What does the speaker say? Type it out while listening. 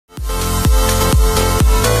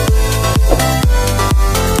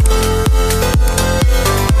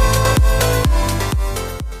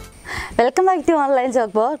back to online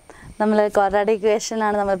chalkboard. നമ്മൾ quadratic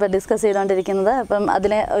ഇക്വേഷനാണ് നമ്മളിപ്പോൾ discuss ചെയ്തുകൊണ്ടിരിക്കുന്നത്. അപ്പം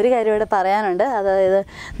അതിന് ഒരു കാര്യം ഇവിടെ പറയാനുണ്ട്. അതായത്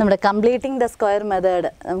നമ്മുടെ കംപ്ലീറ്റിംഗ് ദ സ്ക്വയർ മെത്തേഡ്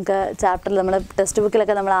നമുക്ക് ചാപ്റ്ററിൽ നമ്മൾ ടെക്സ്റ്റ്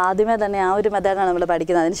ബുക്കിലൊക്കെ നമ്മൾ ആദ്യമേ തന്നെ ആ ഒരു മെത്തേഡാണ് നമ്മൾ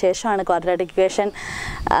പഠിക്കുന്നത്. അതിന് ശേഷമാണ് ക്വാഡ്രാറ്റിക് ഇക്വേഷൻ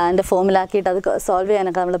അതിൻ്റെ ഫോമിലാക്കിയിട്ട് അത് സോൾവ്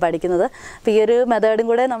ചെയ്യാനൊക്കെ നമ്മൾ പഠിക്കുന്നത്. അപ്പോൾ ഈ ഒരു മെത്തേഡും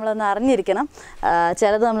കൂടെ നമ്മളൊന്ന് അറിഞ്ഞിരിക്കണം.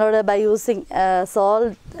 ചിലത് നമ്മളോട് by using solve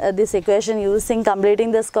this equation using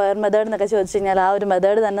completing the square method എന്നൊക്കെ ചോദിച്ചു കഴിഞ്ഞാൽ ആ ഒരു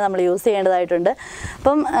മെത്തേഡ് തന്നെ നമ്മൾ യൂസ് ചെയ്യേണ്ടതായിട്ടുണ്ട്.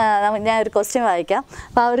 അപ്പം ഞാൻ ഒരു ക്വസ്റ്റ്യൻ വായിക്കാം.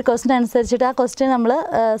 അപ്പോൾ ആ ഒരു ക്വസ്റ്റ്യൻ അനുസരിച്ചിട്ട് ആ ക്വസ്റ്റ്യൻ നമ്മൾ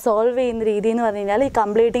സോൾവ് ചെയ്യുന്ന രീതി എന്ന് പറഞ്ഞു കഴിഞ്ഞാൽ ഈ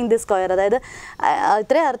കംപ്ലീറ്റിംഗ് ദി സ്ക്വയർ, അതായത്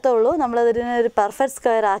ഇത്രേ അർത്ഥമുള്ളൂ, നമ്മളതിനെ ഒരു പെർഫെക്റ്റ്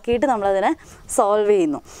സ്ക്വയർ ആക്കിയിട്ട് നമ്മളതിനെ സോൾവ്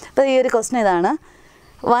ചെയ്യുന്നു. അപ്പോൾ ഈ ഒരു ക്വസ്റ്റ്യൻ ഇതാണ്.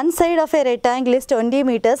 One side of a rectangle is 20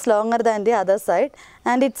 meters longer than the other side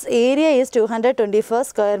and its area is 224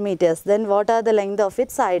 square meters. Then what are the length of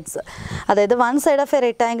its sides? അതായത് one side of a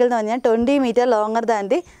rectangle എന്ന് പറഞ്ഞാൽ 20 meter longer than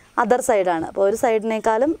the other side ആണ്. അപ്പോൾ ഒരു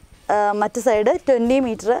സൈഡിനേക്കാളും മറ്റ് side 20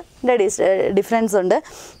 മീറ്ററിൻ്റെ difference ഉണ്ട്,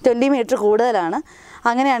 20 metre കൂടുതലാണ്.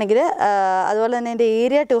 അങ്ങനെയാണെങ്കിൽ അതുപോലെ തന്നെ എൻ്റെ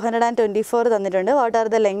ഏരിയ 224 തന്നിട്ടുണ്ട്. What are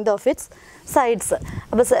the length of its sides?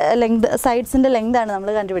 അപ്പോൾ സൈഡ്സിൻ്റെ ലെങ്താണ് നമ്മൾ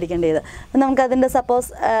കണ്ടുപിടിക്കേണ്ടത്. അപ്പം നമുക്കതിൻ്റെ സപ്പോസ്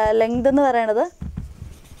ലെങ്ത് എന്ന് പറയണത്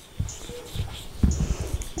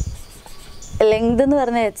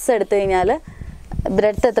എച്ച് എടുത്തു കഴിഞ്ഞാൽ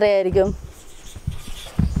ബ്രെഡ്ത്ത് എത്രയായിരിക്കും?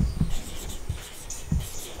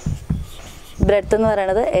 ബ്രെഡ്ത്ത് എന്ന്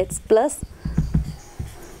പറയുന്നത് എച്ച് പ്ലസ്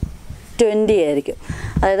 20 ആയിരിക്കും.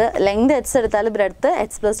 അതായത് ലെങ്ത് എച്ച് എടുത്താൽ ബ്രെഡ്ത്ത്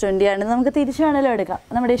എച്ച് പ്ലസ് 20 ആണ്. നമുക്ക് തിരിച്ചു വേണമെങ്കിലും എടുക്കാം,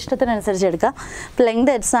 നമ്മുടെ ഇഷ്ടത്തിനനുസരിച്ച് എടുക്കാം. അപ്പോൾ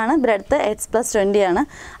ലെങ്ത് എച്ച് ആണ്, ബ്രെഡ്ത്ത് എച്ച് പ്ലസ് 20 ആണ്.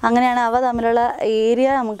 അങ്ങനെയാണ് അവ തമ്മിലുള്ള ഏരിയ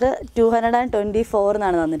നമുക്ക് 224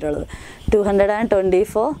 എന്നാണ് തന്നിട്ടുള്ളത്.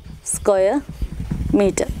 224 സ്ക്വയർ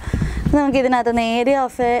മീറ്റർ. നമുക്ക് ഇതിനകത്ത് നിന്ന് ഏരിയ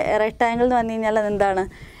ഓഫ് എ റെക്ടാങ്കിൾ എന്ന് പറഞ്ഞു കഴിഞ്ഞാൽ അതെന്താണ്?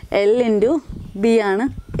 L ഇൻറ്റു ബി ആണ്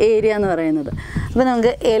ഏരിയ എന്ന് പറയുന്നത്. അപ്പോൾ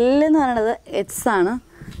നമുക്ക് L എന്ന് പറയുന്നത് എച്ച് ആണ്,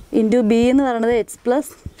 ഇൻറ്റു ബി എന്ന് പറയുന്നത് എച്ച്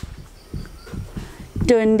പ്ലസ്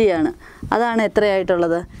 20 ആണ്. അതാണ്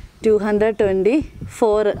എത്രയായിട്ടുള്ളത്?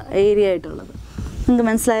 224 ഏരിയ ആയിട്ടുള്ളത്. നിങ്ങൾക്ക്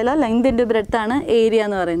മനസ്സിലായല്ലോ? ലെങ്ത് ഇൻറ്റു ബ്രെഡ്ത്ത് ആണ് ഏരിയ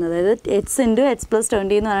എന്ന് പറയുന്നത്. അതായത് എച്ച് ഇൻറ്റു എച്ച് പ്ലസ്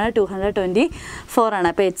 20 എന്ന് പറയുന്നത് 224 ആണ്.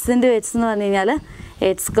 അപ്പോൾ എച്ച് ഇൻറ്റു എച്ച് എന്ന് പറഞ്ഞു കഴിഞ്ഞാൽ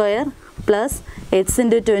H square plus H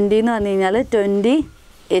into 20 എന്ന് പറഞ്ഞു കഴിഞ്ഞാൽ 20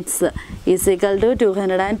 എച്ച് ഈസ് ഈക്വൽ ടു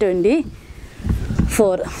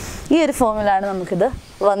 224. ഈ ഒരു ഫോമിലാണ് നമുക്കിത്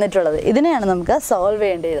വന്നിട്ടുള്ളത്. ഇതിനെയാണ് നമുക്ക് സോൾവ്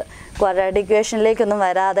ചെയ്യേണ്ടത്. ക്വാഡ്രാറ്റിക് ഇക്വേഷനിലേക്കൊന്നും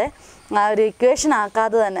വരാതെ, ആ ഒരു ഇക്വേഷൻ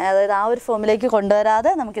ആക്കാതെ തന്നെ, അതായത് ആ ഒരു ഫോമിലേക്ക്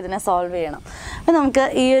കൊണ്ടുവരാതെ നമുക്കിതിനെ സോൾവ് ചെയ്യണം. അപ്പം നമുക്ക്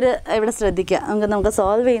ഈ ഒരു ഇവിടെ ശ്രദ്ധിക്കുക, നമുക്ക്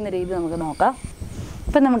സോൾവ് ചെയ്യുന്ന രീതി നമുക്ക് നോക്കാം.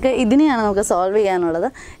 അപ്പം നമുക്ക് ഇതിനെയാണ് നമുക്ക് സോൾവ് ചെയ്യാനുള്ളത്.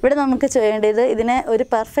 ഇവിടെ നമുക്ക് ചെയ്യേണ്ടത് ഇതിനെ ഒരു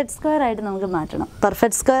പെർഫെക്റ്റ് സ്ക്വയർ ആയിട്ട് നമുക്ക് മാറ്റണം.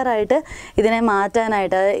 പെർഫെക്റ്റ് സ്ക്വയർ ആയിട്ട് ഇതിനെ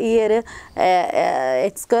മാറ്റാനായിട്ട് ഈ ഒരു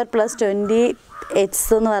എച്ച് സ്ക്വയർ പ്ലസ് 20 എച്ച്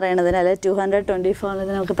എന്ന് പറയുന്നതിന്, അല്ലെങ്കിൽ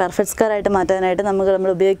 224 നമുക്ക് പെർഫെക്റ്റ് സ്ക്വയർ ആയിട്ട് മാറ്റാനായിട്ട് നമ്മൾ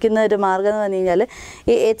ഉപയോഗിക്കുന്ന ഒരു മാർഗ്ഗം എന്ന് പറഞ്ഞു കഴിഞ്ഞാൽ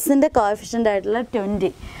ഈ എക്സിൻ്റെ കോഎഫിഷ്യൻ്റ് ആയിട്ടുള്ള 20,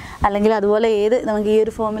 അല്ലെങ്കിൽ അതുപോലെ നമുക്ക് ഈ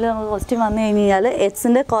ഒരു ഫോമിൽ നമുക്ക് ക്വസ്റ്റ്യൻ വന്നു കഴിഞ്ഞ് കഴിഞ്ഞാൽ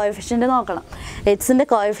എക്സിൻ്റെ കോഎഫിഷ്യൻ്റ് നോക്കണം. എക്സിൻ്റെ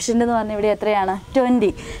കോഎഫിഷ്യൻ്റ് എന്ന് പറഞ്ഞാൽ ഇവിടെ എത്രയാണ്?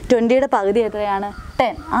 20യുടെ പകുതി എത്രയാണ്?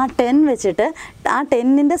 10. ആ 10 വെച്ചിട്ട്, ആ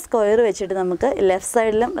 10ൻ്റെ സ്ക്വയർ വെച്ചിട്ട് നമുക്ക് ലെഫ്റ്റ്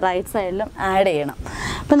സൈഡിലും റൈറ്റ് സൈഡിലും ആഡ് ചെയ്യണം.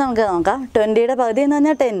 അപ്പം നമുക്ക് നോക്കാം. 20യുടെ പകുതി എന്ന്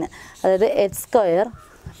പറഞ്ഞാൽ 10, അതായത് H square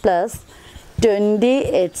plus 20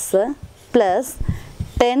 H plus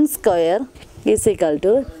 10 square is equal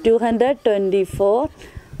to 224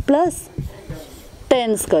 plus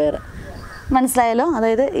 10 square. മനസ്സിലായല്ലോ?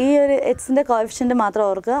 അതായത് ഈ ഒരു എക്സിൻ്റെ കോഎഫിഷ്യൻ്റ് മാത്രം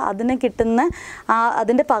ഓർക്കുക, അതിന് കിട്ടുന്ന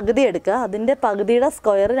അതിൻ്റെ പകുതി എടുക്കുക, അതിൻ്റെ പകുതിയുടെ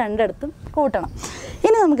സ്ക്വയർ രണ്ടിടത്തും കൂട്ടണം.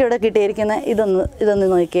 ഇനി നമുക്കിവിടെ കിട്ടിയിരിക്കുന്ന ഇതൊന്ന്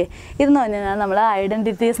നോക്കിയേ. ഇതെന്ന് പറഞ്ഞാൽ നമ്മൾ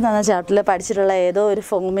ഐഡൻറ്റിറ്റീസ് എന്ന് പറഞ്ഞ ചാപ്റ്ററിൽ പഠിച്ചിട്ടുള്ള ഏതോ ഒരു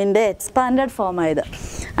ഫോമിൻ്റെ എക്സ്പാൻഡഡ് ഫോമായത്.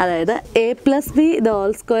 അതായത് A plus B the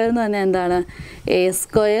whole square എന്ന് പറഞ്ഞാൽ എന്താണ്? A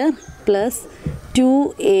square plus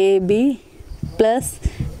 2ab plus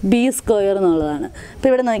B square എന്നുള്ളതാണ്. അപ്പോൾ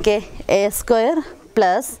ഇവിടെ നോക്കിയേ, A square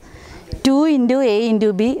plus 2 into A into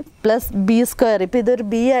B plus B square. ഇപ്പോൾ ഇതൊരു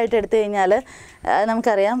ബി ആയിട്ട് എടുത്തു കഴിഞ്ഞാൽ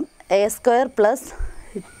നമുക്കറിയാം എ സ്ക്വയർ പ്ലസ്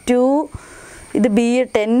 2, ഇത് ബി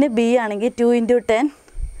 10 ബി ആണെങ്കിൽ 2 ഇൻറ്റു 10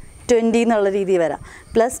 20 എന്നുള്ള രീതി വരാം,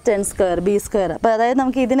 പ്ലസ് 10 സ്ക്വയർ ബി സ്ക്വയർ. അപ്പോൾ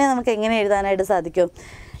അതായത് ഇതിനെ നമുക്ക് എങ്ങനെ എഴുതാനായിട്ട് സാധിക്കും?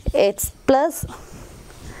 H plus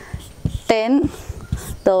 10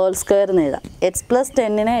 the whole square എന്ന് എഴുതാം. എച്ച് പ്ലസ്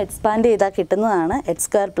 10നെ എക്സ്പാൻഡ് ചെയ്താൽ കിട്ടുന്നതാണ് H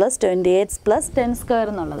square plus 20 H plus 10 square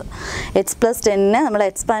എന്നുള്ളത്. എച്ച് പ്ലസ് 10നെ നമ്മൾ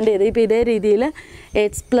എക്സ്പാൻഡ് ചെയ്ത്, ഇപ്പോൾ ഇതേ രീതിയിൽ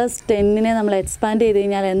എച്ച് പ്ലസ് 10നെ നമ്മൾ എക്സ്പാൻഡ് ചെയ്ത്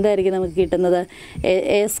കഴിഞ്ഞാൽ എന്തായിരിക്കും നമുക്ക് കിട്ടുന്നത്?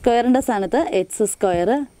 എ സ്ക്വയറിൻ്റെ സ്ഥാനത്ത് H square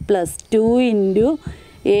plus 2 into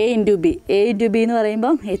A into B. A into B എന്ന്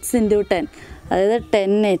പറയുമ്പം എച്ച് ഇൻറ്റു 10, അതായത്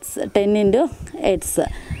 10 into H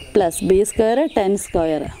plus B square 10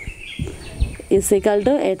 square is equal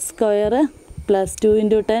to H square plus 2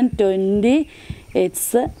 into 10 20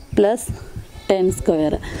 H plus 10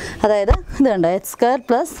 square. അതായത് ഇത് കണ്ടോ, H square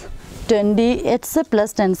plus 20x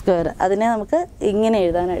plus 10 square. അതിനെ നമുക്ക് ഇങ്ങനെ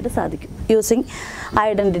എഴുതാനായിട്ട് സാധിക്കും using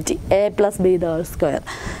identity a plus b the whole square.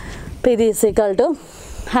 അപ്പോൾ ഇത് ഈസ് ഈക്വൽ ടു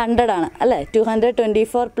 100 ആണ് അല്ലേ.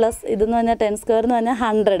 224 പ്ലസ് ഇതെന്ന് പറഞ്ഞാൽ 10 സ്ക്വയർ എന്ന് പറഞ്ഞാൽ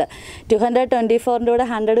 100. 224ൻ്റെ കൂടെ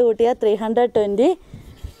 100 കൂട്ടിയാൽ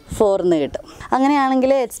 324 എന്ന് കിട്ടും.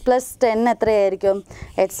 അങ്ങനെയാണെങ്കിൽ എക്സ് പ്ലസ് 10 എത്രയായിരിക്കും?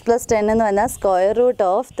 എക്സ് പ്ലസ് 10 എന്ന് പറഞ്ഞാൽ സ്ക്വയർ റൂട്ട്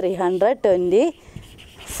ഓഫ്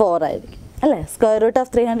 324 ആയിരിക്കും അല്ലേ. സ്ക്വയർ റൂട്ട്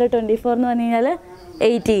ഓഫ് 324 എന്ന് പറഞ്ഞു കഴിഞ്ഞാൽ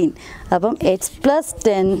 18. അപ്പം X plus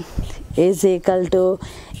 10 is equal to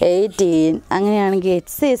 18. അങ്ങനെയാണെങ്കിൽ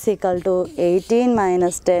X is equal to 18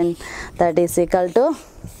 minus 10 that is equal to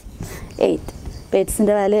 8. അപ്പോൾ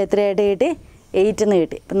എക്സിൻ്റെ വാല്യൂ എത്രയായിട്ട് കിട്ടി? 8 എന്ന്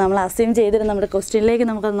കിട്ടി. അപ്പം നമ്മൾ അസ്യൂം ചെയ്തിരുന്ന നമ്മുടെ ക്വസ്റ്റ്യനിലേക്ക്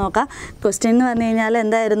നമുക്കത് നോക്കാം. ക്വസ്റ്റ്യൻ എന്ന് പറഞ്ഞു കഴിഞ്ഞാൽ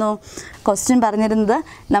എന്തായിരുന്നു? ക്വസ്റ്റ്യൻ പറഞ്ഞിരുന്നത്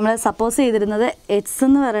നമ്മൾ സപ്പോസ് ചെയ്തിരുന്നത് എക്സ്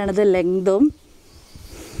എന്ന് പറയുന്നത് ലെങ്തും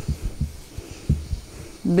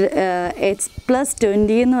എക്സ് പ്ലസ്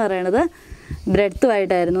 20 എന്ന് പറയുന്നത്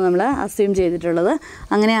ബ്രെഡ്ത്തുമായിട്ടായിരുന്നു നമ്മൾ അസ്യൂം ചെയ്തിട്ടുള്ളത്.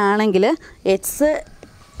 അങ്ങനെയാണെങ്കിൽ എക്സ്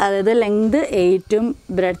അതായത് ലെങ്ത് 8ഉം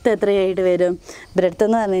ബ്രെഡ്ത്ത് എത്രയായിട്ട് വരും? ബ്രെഡ്ത്ത്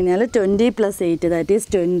എന്ന് പറഞ്ഞു കഴിഞ്ഞാൽ 20 + 8 ദാറ്റ് ഈസ്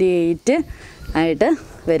 28 ആയിട്ട്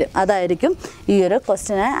വരും. അതായിരിക്കും ഈ ഒരു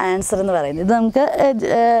ക്വസ്റ്റ്യന് ആൻസർ എന്ന് പറയുന്നത്. ഇത് നമുക്ക്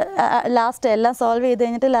ലാസ്റ്റ് എല്ലാം സോൾവ് ചെയ്ത്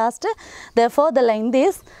കഴിഞ്ഞിട്ട് last therefore the length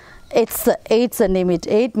is 8 centimeter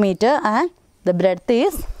 8 meter and the breadth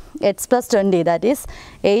is x plus 20 that is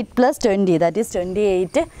 8 plus 20 that is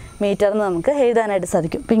 28 meter എന്ന് നമുക്ക് എഴുതാനായിട്ട്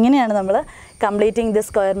സാധിക്കും. അപ്പോൾ ഇങ്ങനെയാണ് നമ്മൾ കംപ്ലീറ്റിംഗ് ദി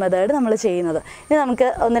സ്ക്വയർ മെത്തേഡ് നമ്മൾ ചെയ്യുന്നത്. ഇനി നമുക്ക്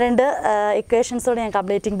 1-2 ഇക്വേഷൻസോട് ഞാൻ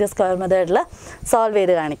കംപ്ലീറ്റിംഗ് ദി സ്ക്വയർ മെത്തേഡിൽ സോൾവ്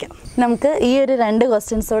ചെയ്ത് കാണിക്കാം. നമുക്ക് ഈ ഒരു 2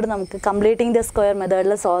 ക്വസ്റ്റ്യൻസോട് നമുക്ക് കംപ്ലീറ്റിംഗ് ദി സ്ക്വയർ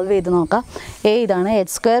മെത്തേഡിൽ സോൾവ് ചെയ്ത് നോക്കാം. എ ഇതാണ്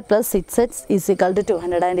H square plus 6x is equal to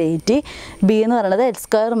 280. B എന്ന് പറയുന്നത് H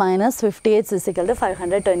square minus 50x is equal to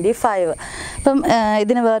 525. അപ്പം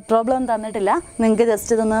ഇതിന് വേർഡ് പ്രോബ്ലം തന്നിട്ടില്ല. നിങ്ങൾക്ക്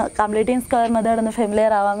ജസ്റ്റ് ഇതൊന്ന് കംപ്ലീറ്റിംഗ് സ്ക്വയർ മെത്തേഡ് ഒന്ന് ഫെമിലിയർ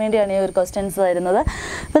ആവാൻ വേണ്ടിയാണ് ഈ ഒരു ക്വസ്റ്റ്യൻസ് തരുന്നത്.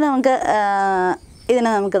 അപ്പോൾ നമുക്ക് ഇതിനെ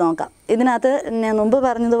നമുക്ക് നോക്കാം. ഇതിനകത്ത് ഞാൻ മുമ്പ്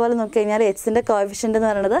പറഞ്ഞതുപോലെ നോക്കി കഴിഞ്ഞാൽ എക്സിൻ്റെ കോഎഫിഷ്യൻ്റ് എന്ന്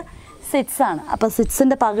പറയുന്നത് 6 ആണ്. അപ്പോൾ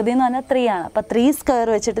 6ൻ്റെ പകുതി എന്ന് പറഞ്ഞാൽ 3 ആണ്. അപ്പോൾ 3 സ്ക്വയർ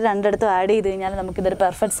വെച്ചിട്ട് രണ്ടിടത്തും ആഡ് ചെയ്ത് കഴിഞ്ഞാൽ നമുക്കിതൊരു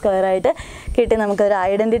പെർഫെക്റ്റ് സ്ക്വയർ ആയിട്ട് കിട്ടി നമുക്കൊരു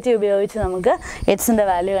ഐഡൻറ്റിറ്റി ഉപയോഗിച്ച് നമുക്ക് എക്സിൻ്റെ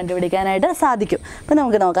വാല്യൂ കണ്ടുപിടിക്കാനായിട്ട് സാധിക്കും. അപ്പോൾ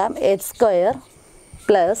നമുക്ക് നോക്കാം. X square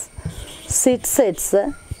plus 6x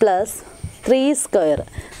plus 3 square.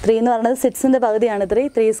 3 എന്ന് പറയുന്നത് 6ൻ്റെ പകുതിയാണ്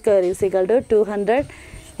 3 square is equal to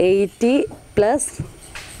 280 plus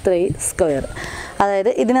 3 square. അതായത്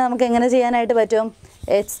ഇതിനെ നമുക്ക് എങ്ങനെ ചെയ്യാനായിട്ട് പറ്റും?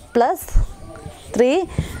 X plus 3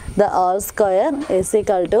 the all square is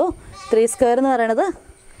equal to 3 square എന്ന് പറയുന്നത്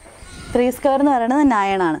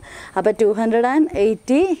 9 ആണ്. അപ്പോൾ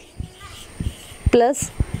 280 പ്ലസ്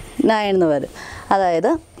 9 എന്ന് വരും.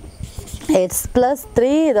 അതായത് X plus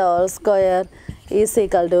 3 the all square is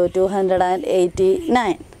equal to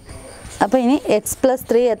 289. അപ്പോൾ ഇനി എക്സ് പ്ലസ്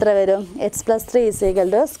 3 എത്ര വരും? X plus 3 is equal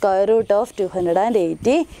to square root of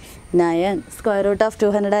 289. Square root of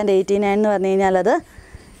 289 എന്ന് പറഞ്ഞു കഴിഞ്ഞാൽ അത്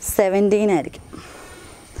 17 ആയിരിക്കും.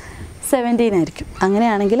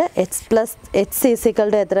 അങ്ങനെയാണെങ്കിൽ എക്സ് ഈസ് ഈക്വൽ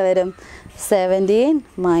ടു എത്ര വരും? 17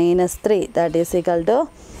 minus 3 that is equal to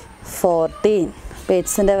 14. അപ്പോൾ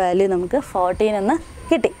എക്സിൻ്റെ വാല്യൂ നമുക്ക് 14 എന്ന്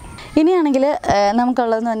കിട്ടി. ഇനിയാണെങ്കിൽ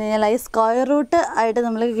നമുക്കുള്ളതെന്ന് പറഞ്ഞു കഴിഞ്ഞാൽ ഈ സ്ക്വയർ റൂട്ട് ആയിട്ട്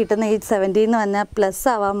നമ്മൾ കിട്ടുന്ന ഈ 17 എന്ന് പറഞ്ഞാൽ പ്ലസ്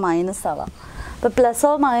ആവാം മൈനസ് ആവാം. അപ്പോൾ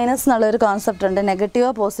പ്ലസോ മൈനസ് എന്നുള്ളൊരു കോൺസെപ്റ്റ് ഉണ്ട്. നെഗറ്റീവോ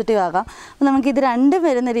പോസിറ്റീവ് ആകാം. അപ്പോൾ നമുക്കിത് രണ്ടും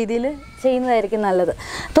വരുന്ന രീതിയിൽ ചെയ്യുന്നതായിരിക്കും നല്ലത്.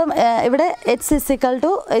 അപ്പം ഇവിടെ എക്സ് ഇസ് ഈക്വൽ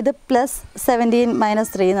ടു ഇത് പ്ലസ് 17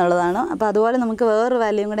 മൈനസ് 3 എന്നുള്ളതാണ്. അപ്പോൾ അതുപോലെ നമുക്ക് വേറൊരു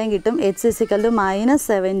വാല്യൂം കൂടെയും കിട്ടും. X is equal to minus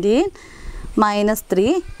 17 minus 3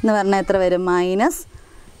 എന്ന് പറഞ്ഞാൽ എത്ര വരും? മൈനസ്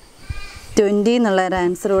 20 എന്നുള്ളൊരു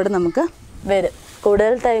ആൻസർ കൂടെ നമുക്ക് വരും.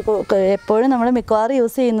 കൂടുതൽ എപ്പോഴും നമ്മൾ മിക്കവാറും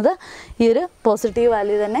യൂസ് ചെയ്യുന്നത് ഈ ഒരു പോസിറ്റീവ്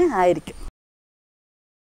വാല്യൂ തന്നെ ആയിരിക്കും.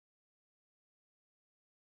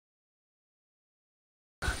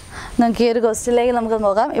 നമുക്ക് ഈ ഒരു ക്വസ്റ്റ്യനിലേക്ക് നമുക്ക്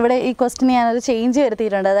നോക്കാം. ഇവിടെ ഈ ക്വസ്റ്റ്യന് ഞാനൊരു ചേഞ്ച്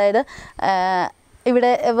വരുത്തിയിട്ടുണ്ട്. അതായത്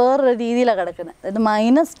ഇവിടെ വേറൊരു രീതിയിലാണ് കിടക്കുന്നത്. അതായത്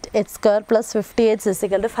minus H square plus 50x is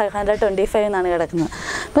equal to 525 എന്നാണ് കിടക്കുന്നത്.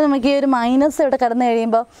 അപ്പോൾ നമുക്ക് ഈ ഒരു മൈനസ് ഇവിടെ കടന്നു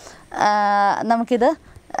കഴിയുമ്പോൾ നമുക്കിത്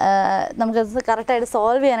കറക്റ്റായിട്ട്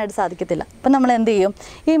സോൾവ് ചെയ്യാനായിട്ട് സാധിക്കത്തില്ല. അപ്പം നമ്മൾ എന്ത് ചെയ്യും?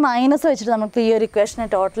 ഈ മൈനസ് വെച്ചിട്ട് നമുക്ക് ഈ ഒരു ഇക്വേഷനെ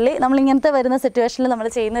ടോട്ടലി നമ്മളിങ്ങനത്തെ വരുന്ന സിറ്റുവേഷനിൽ നമ്മൾ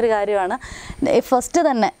ചെയ്യുന്നൊരു കാര്യമാണ്. ഫസ്റ്റ്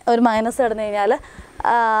തന്നെ ഒരു മൈനസ് കടന്നു കഴിഞ്ഞാൽ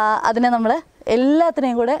അതിനെ നമ്മൾ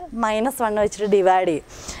എല്ലാത്തിനെയും കൂടെ -1 വെച്ചിട്ട് ഡിവൈഡ് ചെയ്യും.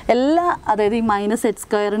 അതായത് ഈ മൈനസ് എച്ച്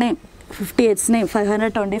സ്ക്വയറിനെയും 50xനെയും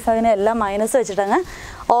 525നെയും എല്ലാം മൈനസ് വെച്ചിട്ട് അങ്ങ്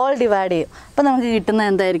ഓൾ ഡിവൈഡ് ചെയ്യും. അപ്പോൾ നമുക്ക് കിട്ടുന്നത്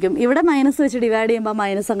എന്തായിരിക്കും? ഇവിടെ മൈനസ് വെച്ച് ഡിവൈഡ് ചെയ്യുമ്പോൾ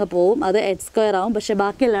മൈനസ് അങ്ങ് പോവും, അത് എച്ച് സ്ക്വയർ ആവും. പക്ഷേ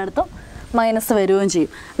ബാക്കി എല്ലായിടത്തും മൈനസ് വരികയും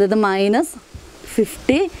ചെയ്യും. അതായത് minus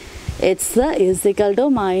 50x is equal to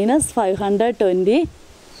minus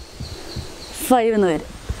 525 എന്ന് വരും.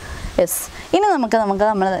 യെസ്. ഇനി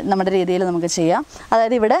നമ്മുടെ രീതിയിൽ നമുക്ക് ചെയ്യാം.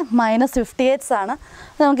 അതായത് ഇവിടെ -50x ആണ്.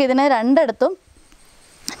 നമുക്കിതിനെ രണ്ടിടത്തും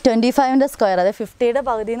 25ൻ്റെ സ്ക്വയർ, അതായത് 50യുടെ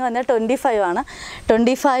പകുതി എന്ന് പറഞ്ഞാൽ 25 ആണ്.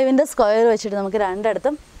 25ൻ്റെ സ്ക്വയർ വെച്ചിട്ട് നമുക്ക്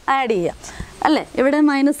രണ്ടിടത്തും ആഡ് ചെയ്യാം അല്ലേ. ഇവിടെ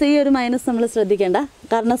മൈനസ്, ഈ ഒരു മൈനസ് നമ്മൾ ശ്രദ്ധിക്കേണ്ട,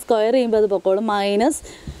 കാരണം സ്ക്വയർ ചെയ്യുമ്പോൾ അത് പൊക്കോളും.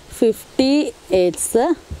 -50h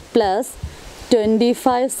plus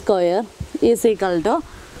 25 square is equal to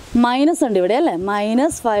minus ഉണ്ട് ഇവിടെ അല്ലേ,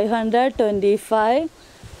 -525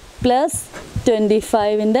 പ്ലസ്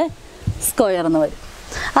 25ൻ്റെ സ്ക്വയർ എന്ന് വരും.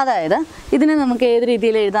 അതായത് ഇതിനെ നമുക്ക് ഏത്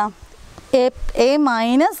രീതിയിൽ എഴുതാം? a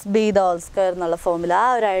minus B the whole square എന്നുള്ള ഫോമുല, ആ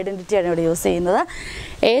ഒരു ഐഡൻറ്റിറ്റിയാണ് ഇവിടെ യൂസ് ചെയ്യുന്നത്.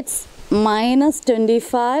 h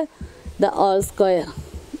 -25 the whole square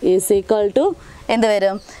is equal to എന്ത്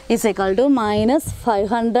വരും? Is equal to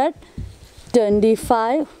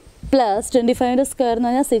 -525 plus 25ൻ്റെ square എന്ന്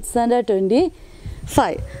പറഞ്ഞാൽ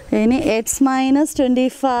 625. ഇനി h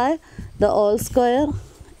 -25 the whole square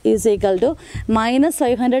is equal to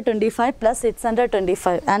 -525 plus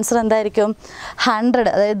 625. Answer എന്തായിരിക്കും? 100.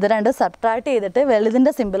 അതായത് ഇത് രണ്ട് സബ്ട്രാക്ട് ചെയ്തിട്ട്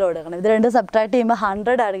വലുതിൻ്റെ സിമ്പിൾ കൊടുക്കണം. ഇത് രണ്ട് സബ്ട്രാക്ട് ചെയ്യുമ്പോൾ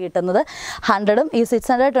 100 ആണ് കിട്ടുന്നത്. 100ഉം ഈ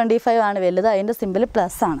 625 ആണ് വലുത്, അതിൻ്റെ സിമ്പിൾ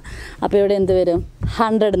പ്ലസ് ആണ്. അപ്പോൾ ഇവിടെ എന്ത് വരും?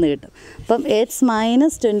 100 എന്ന് കിട്ടും. അപ്പം h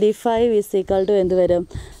 -25 ഈസ് ഈക്വൽ ടു എന്ത് വരും?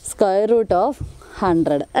 സ്ക്വയർ റൂട്ട് ഓഫ്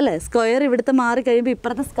 100 അല്ലേ. സ്ക്വയർ ഇവിടുത്തെ മാറി കഴിയുമ്പോൾ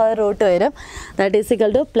ഇപ്പുറത്തെ സ്ക്വയർ റൂട്ട് വരും. That is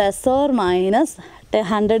equal two plus or minus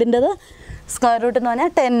 100ൻ്റെത് square root എന്ന് പറഞ്ഞാൽ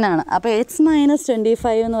 10 ആണ്. അപ്പോൾ h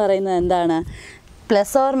 -25 എന്ന് പറയുന്നത് എന്താണ്?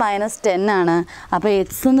 പ്ലസ് ഓർ മൈനസ് 10 ആണ്. അപ്പോൾ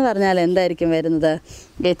h എന്ന് പറഞ്ഞാൽ എന്തായിരിക്കും വരുന്നത്?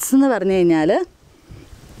 h എന്ന് പറഞ്ഞു കഴിഞ്ഞാൽ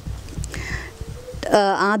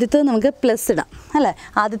ആദ്യത്തത് നമുക്ക് പ്ലസ് ഇടാം അല്ലേ.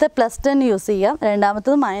 ആദ്യത്തെ +10 യൂസ് ചെയ്യാം,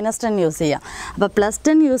 രണ്ടാമത്തത് -10 യൂസ് ചെയ്യാം. അപ്പോൾ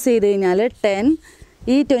 +10 യൂസ് ചെയ്ത് കഴിഞ്ഞാൽ 10,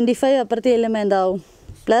 ഈ 25 അപ്പുറത്ത് ചെല്ലുമ്പോൾ എന്താവും?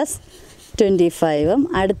 +25ഉം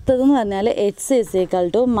അടുത്തതെന്ന് പറഞ്ഞാൽ h ഈസ് ഈക്വൽ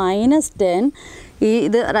ടു -10, ഈ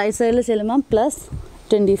ഇത് റൈറ്റ് സൈഡിൽ ചെല്ലുമ്പം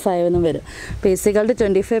 +25 എന്നും വരും. അപ്പോൾ ഈസ് ഈക്വൽ ടു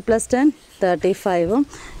 25 + 10 35ഉം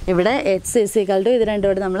ഇവിടെ h ഈസ് ഈക്വൽ ടു ഇത്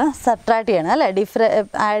രണ്ടും നമ്മൾ സബ്ട്രാക്ട് ചെയ്യണം അല്ലേ.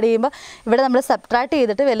 ആഡ് ചെയ്യുമ്പോൾ ഇവിടെ നമ്മൾ സബ്ട്രാക്ട്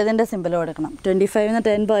ചെയ്തിട്ട് വലുതിൻ്റെ സിമ്പിൾ കൊടുക്കണം. 25ന്ന്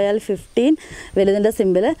 10 പോയാൽ 15, വലുതിൻ്റെ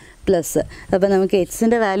സിമ്പിൾ പ്ലസ്. അപ്പോൾ നമുക്ക്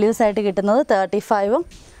എച്ചിൻ്റെ വാല്യൂസ് ആയിട്ട് കിട്ടുന്നത് 35ഉം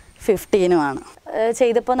 15ഉമാണ്.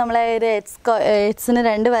 ചെയ്തപ്പോൾ നമ്മൾ ഒരു എച്ചിന്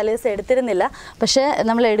 2 വാല്യൂസ് എടുത്തിരുന്നില്ല, പക്ഷേ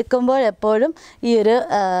നമ്മൾ എടുക്കുമ്പോൾ എപ്പോഴും ഈ ഒരു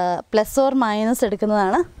പ്ലസ് ഓർ മൈനസ്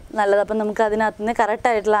എടുക്കുന്നതാണ് നല്ലത്. അപ്പം നമുക്ക് അതിനകത്ത് നിന്ന്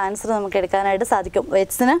കറക്റ്റായിട്ടുള്ള ആൻസർ നമുക്ക് എടുക്കാനായിട്ട് സാധിക്കും.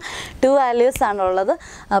 എച്ചിന് 2 വാല്യൂസ് ആണുള്ളത്.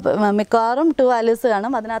 അപ്പോൾ മിക്കവാറും 2 വാല്യൂസ്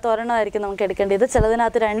കാണും, അതിനകത്ത് ഒരെണ്ണമായിരിക്കും നമുക്ക് എടുക്കേണ്ടത്.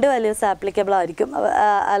 ചിലതിനകത്ത് 2 വാല്യൂസ് ആപ്ലിക്കബിൾ ആയിരിക്കും,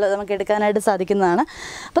 നമുക്ക് എടുക്കാനായിട്ട് സാധിക്കുന്നതാണ്.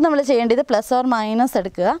 അപ്പോൾ നമ്മൾ ചെയ്യേണ്ടത് പ്ലസ് ഓർ മൈനസ്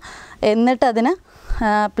എടുക്കുക, എന്നിട്ട് അതിന്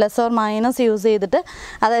പ്ലസ് ഓർ മൈനസ് യൂസ് ചെയ്തിട്ട്,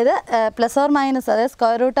 അതായത് പ്ലസ് ഓർ മൈനസ്, അതായത്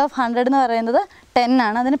സ്ക്വയർ റൂട്ട് ഓഫ് 100 എന്ന് പറയുന്നത് 10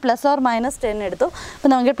 ആണ്, അതിന് പ്ലസ് ഓർ മൈനസ് 10 എടുത്തു. അപ്പോൾ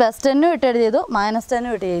നമുക്ക് +10 ഇട്ട് ചെയ്തു, -10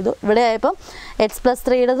 ഇട്ട് ചെയ്തു. ഇവിടെ ആയപ്പം h +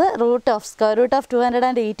 3യുടേത് സ്ക്വയർ റൂട്ട് ഓഫ്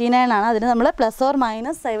 289 ആണ്, അതിന് നമ്മൾ പ്ലസ് ഓർ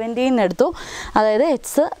മൈനസ് 17 എടുത്തു. അതായത് h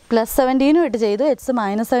 +17 ഇട്ട് ചെയ്തു, h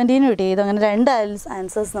 -17 ഇട്ട് ചെയ്തു. അങ്ങനെ 2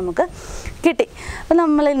 ആൻസേഴ്സ് നമുക്ക് കിട്ടി. അപ്പോൾ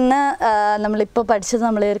നമ്മളിപ്പോൾ പഠിച്ചത്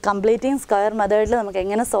നമ്മൾ ഒരു കംപ്ലീറ്റിംഗ് സ്ക്വയർ മെത്തേഡിൽ നമുക്ക്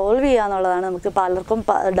എങ്ങനെ സോൾവ് ചെയ്യാന്നുള്ളതാണ്. നമുക്ക് പലർക്കും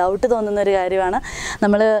ഡൗട്ട് തോന്നുന്നൊരു കാര്യമാണ്.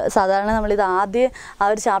 സാധാരണ നമ്മളിത് ആദ്യം ആ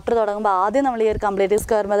ഒരു ചാപ്റ്റർ തുടങ്ങുമ്പോൾ ആദ്യം നമ്മൾ ഈ ഒരു കംപ്ലീറ്റിംഗ്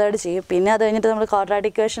സ്ക്വയർ മെത്തേഡ് ചെയ്യും. പിന്നെ അത് കഴിഞ്ഞിട്ട് നമ്മൾ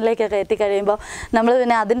ക്വാഡ്രാറ്റിക് ഇക്വേഷനിലേക്കൊക്കെ എത്തിക്കഴിയുമ്പോൾ നമ്മൾ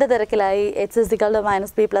പിന്നെ അതിൻ്റെ തിരക്കിലായി h =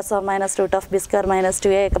 -b + or -√b² -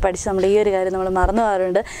 2a ഒക്കെ പഠിച്ച് നമ്മൾ ഈ ഒരു കാര്യം നമ്മൾ മറന്നു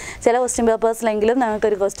പോകാറുണ്ട്. ചില ക്വസ്റ്റ്യൻ പേപ്പേഴ്സിലെങ്കിലും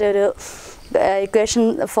നമുക്കൊരു ഇക്വേഷൻ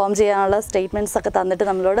ഫോം ചെയ്യാനുള്ള സ്റ്റേറ്റ്മെൻറ്റ്സ് ഒക്കെ തന്നിട്ട്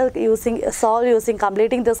നമ്മളോട് solve using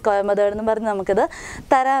completing the square method എന്ന് പറഞ്ഞ് നമുക്കിത്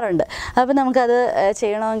തരാറുണ്ട്. അപ്പോൾ നമുക്കത്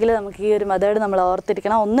ചെയ്യണമെങ്കിൽ നമുക്ക് ഈ ഒരു മെത്തേഡ് നമ്മൾ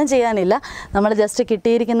ഓർത്തിരിക്കണം. ഒന്നും ചെയ്യാനില്ല, നമ്മൾ ജസ്റ്റ്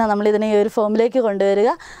കിട്ടിയിരിക്കുന്ന നമ്മളിതിനെ ഈ ഒരു ഫോമിലേക്ക് കൊണ്ടുവരിക,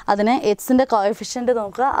 അതിനെ എച്ചിൻ്റെ കോഎഫിഷ്യൻറ്റ്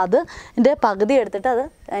നോക്കുക, അതിൻ്റെ പകുതി എടുത്തിട്ട്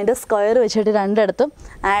അതിൻ്റെ സ്ക്വയർ വെച്ചിട്ട് രണ്ടിടത്തും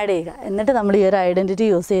ആഡ് ചെയ്യുക, എന്നിട്ട് നമ്മൾ ഈ ഒരു ഐഡൻറ്റിറ്റി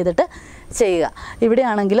യൂസ് ചെയ്തിട്ട് ചെയ്യുക.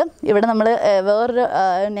 ഇവിടെയാണെങ്കിലും ഇവിടെ നമ്മൾ വേറൊരു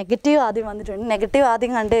നെഗറ്റീവ് ആദ്യം വന്നിട്ടുണ്ട്. നെഗറ്റീവ്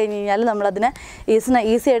ആദ്യം കണ്ടു കഴിഞ്ഞ് കഴിഞ്ഞാൽ നമ്മളതിനെ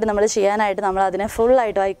ഈസി ആയിട്ട് നമ്മൾ ചെയ്യാനായിട്ട് നമ്മളതിനെ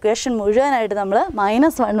ഫുള്ളായിട്ട് ആ ഇക്വേഷൻ മുഴുവനായിട്ട് നമ്മൾ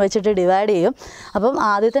 -1 വെച്ചിട്ട് ഡിവൈഡ് ചെയ്യും. അപ്പം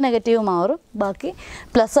ആദ്യത്തെ നെഗറ്റീവ് മാറും, ബാക്കി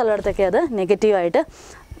പ്ലസ് ഉള്ളിടത്തൊക്കെ അത് നെഗറ്റീവായിട്ട്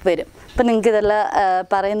വരും. അപ്പം നിങ്ങൾക്ക് ഇതെല്ലാം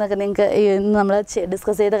പറയുന്നതൊക്കെ നിങ്ങൾക്ക് ഇന്ന് നമ്മൾ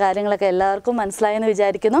ഡിസ്കസ് ചെയ്ത കാര്യങ്ങളൊക്കെ എല്ലാവർക്കും മനസ്സിലായെന്ന്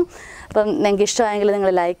വിചാരിക്കുന്നു. അപ്പം നിങ്ങൾക്ക് ഇഷ്ടമായെങ്കിൽ നിങ്ങൾ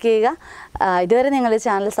ലൈക്ക് ചെയ്യുക. ഇതുവരെ നിങ്ങൾ ഈ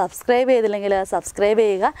ചാനൽ സബ്സ്ക്രൈബ് ചെയ്തില്ലെങ്കിൽ സബ്സ്ക്രൈബ്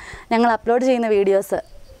ചെയ്യുക. ഞങ്ങൾ അപ്ലോഡ് ചെയ്യുന്ന വീഡിയോസ്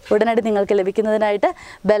ഉടനടി നിങ്ങൾക്ക് ലഭിക്കുന്നതിനായിട്ട്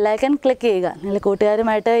ബെല്ലൈക്കൺ ക്ലിക്ക് ചെയ്യുക. നിങ്ങൾ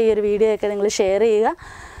കൂട്ടുകാരുമായിട്ട് ഈ ഒരു വീഡിയോ ഒക്കെ നിങ്ങൾ ഷെയർ ചെയ്യുക.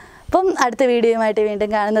 അപ്പം അടുത്ത വീഡിയോയുമായിട്ട്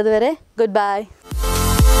വീണ്ടും കാണുന്നത് വരെ ഗുഡ് ബൈ.